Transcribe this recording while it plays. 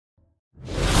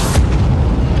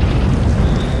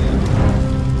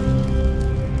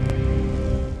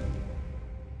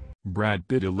Brad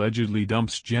Pitt allegedly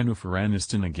dumps Jennifer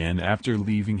Aniston again after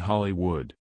leaving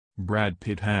Hollywood. Brad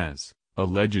Pitt has,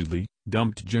 allegedly,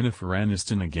 dumped Jennifer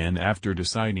Aniston again after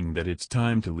deciding that it's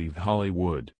time to leave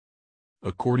Hollywood.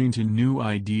 According to New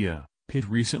Idea, Pitt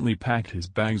recently packed his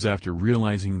bags after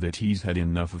realizing that he's had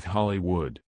enough of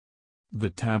Hollywood. The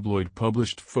tabloid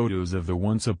published photos of the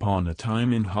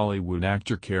once-upon-a-time in Hollywood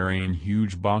actor carrying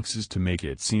huge boxes to make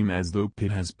it seem as though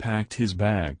Pitt has packed his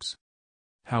bags.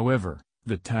 However,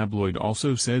 the tabloid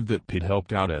also said that Pitt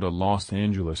helped out at a Los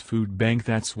Angeles food bank,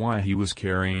 that's why he was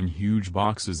carrying huge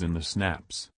boxes in the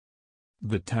snaps.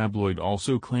 The tabloid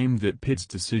also claimed that Pitt's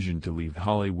decision to leave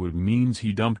Hollywood means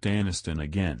he dumped Aniston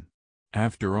again.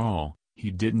 After all,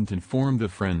 he didn't inform the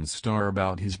Friends star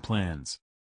about his plans.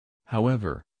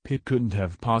 However, Pitt couldn't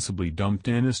have possibly dumped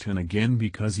Aniston again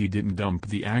because he didn't dump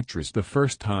the actress the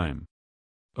first time.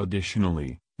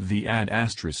 Additionally, the Ad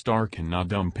Astra star cannot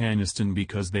dump Aniston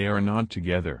because they are not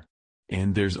together.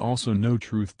 And there's also no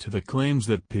truth to the claims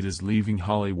that Pitt is leaving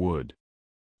Hollywood.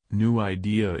 New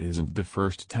Idea isn't the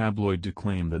first tabloid to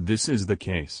claim that this is the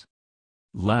case.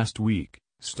 Last week,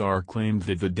 Star claimed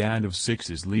that the dad of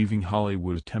 6 is leaving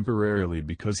Hollywood temporarily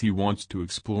because he wants to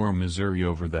explore Missouri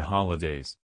over the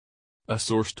holidays. A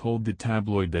source told the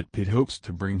tabloid that Pitt hopes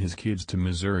to bring his kids to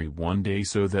Missouri one day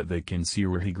so that they can see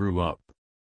where he grew up.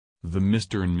 The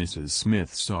Mr. and Mrs.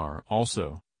 Smith star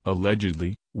also,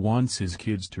 allegedly, wants his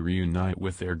kids to reunite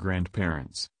with their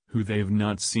grandparents, who they've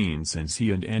not seen since he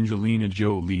and Angelina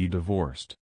Jolie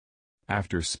divorced.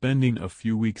 After spending a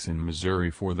few weeks in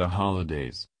Missouri for the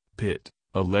holidays, Pitt,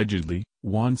 allegedly,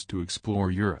 wants to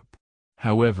explore Europe.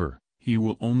 However, he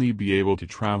will only be able to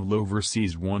travel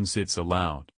overseas once it's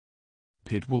allowed.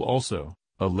 Pitt will also,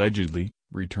 allegedly,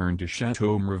 return to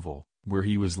Chateau Marmont, where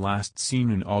he was last seen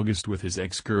in August with his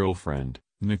ex-girlfriend,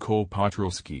 Nicole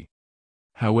Patrolski.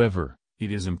 However,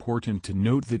 it is important to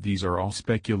note that these are all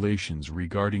speculations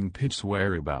regarding Pitt's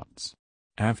whereabouts.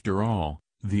 After all,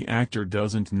 the actor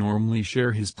doesn't normally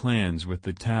share his plans with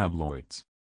the tabloids.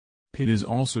 Pitt is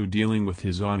also dealing with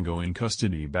his ongoing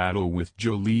custody battle with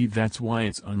Jolie, that's why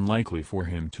it's unlikely for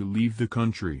him to leave the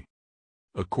country.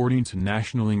 According to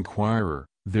National Enquirer,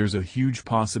 there's a huge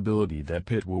possibility that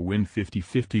Pitt will win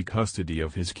 50-50 custody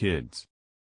of his kids.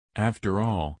 After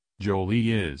all,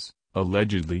 Jolie is,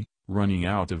 allegedly, running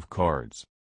out of cards.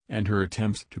 And her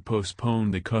attempts to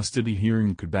postpone the custody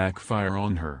hearing could backfire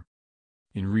on her.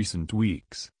 In recent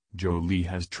weeks, Jolie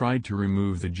has tried to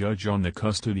remove the judge on the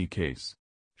custody case.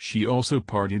 She also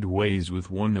parted ways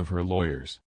with one of her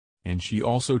lawyers. And she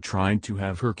also tried to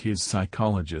have her kid's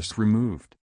psychologist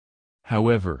removed.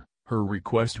 However, her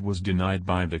request was denied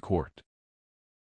by the court.